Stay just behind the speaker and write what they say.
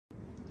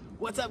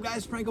What's up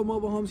guys, Franco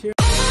Mobile Homes here.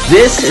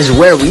 This is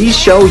where we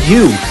show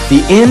you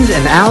the ins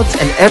and outs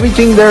and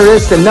everything there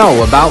is to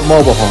know about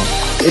mobile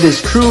homes. It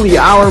is truly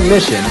our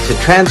mission to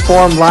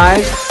transform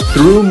lives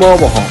through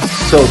mobile homes.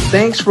 So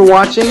thanks for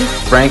watching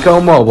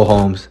Franco Mobile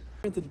Homes.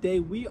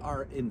 Today we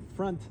are in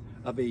front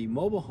of a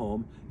mobile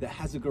home that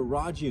has a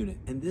garage unit,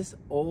 and this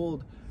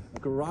old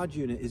garage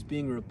unit is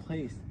being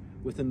replaced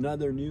with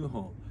another new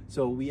home.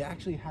 So we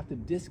actually have to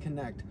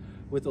disconnect.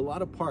 With a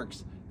lot of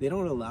parks, they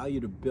don't allow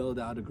you to build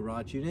out a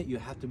garage unit. You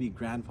have to be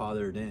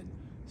grandfathered in.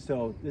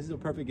 So this is a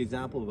perfect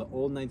example of an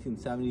old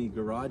 1970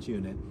 garage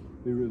unit.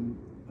 We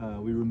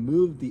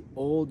removed the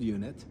old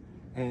unit,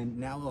 and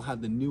now we'll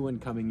have the new one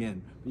coming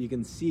in. But you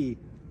can see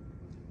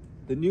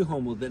the new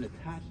home will then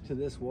attach to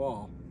this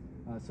wall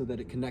so that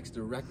it connects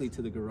directly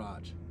to the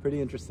garage. Pretty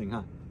interesting,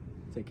 huh?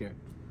 Take care.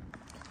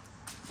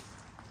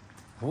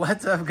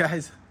 What's up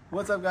guys?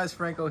 What's up guys,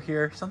 Franco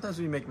here. Sometimes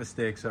we make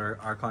mistakes, or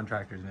our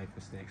contractors make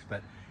mistakes,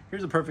 but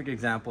here's a perfect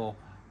example.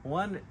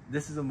 One,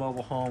 this is a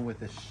mobile home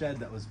with a shed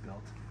that was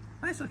built.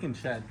 Nice looking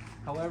shed.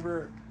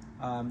 However,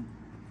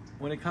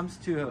 when it comes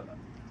to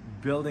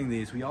building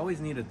these, we always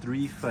need a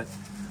 3-foot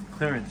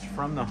clearance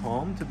from the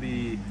home to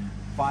be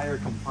fire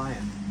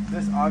compliant.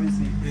 This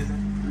obviously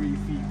isn't 3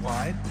 feet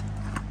wide.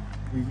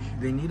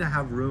 They need to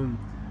have room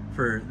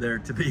for there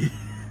to be,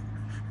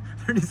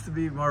 there needs to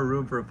be more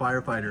room for a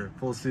firefighter,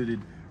 full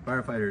suited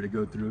firefighter to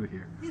go through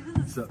here.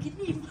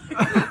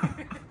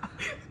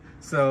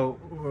 So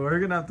we're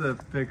gonna have to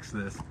fix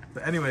this.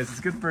 But anyways, it's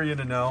good for you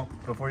to know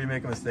before you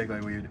make a mistake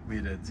like we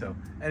did. So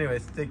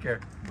anyways, take care.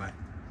 Bye.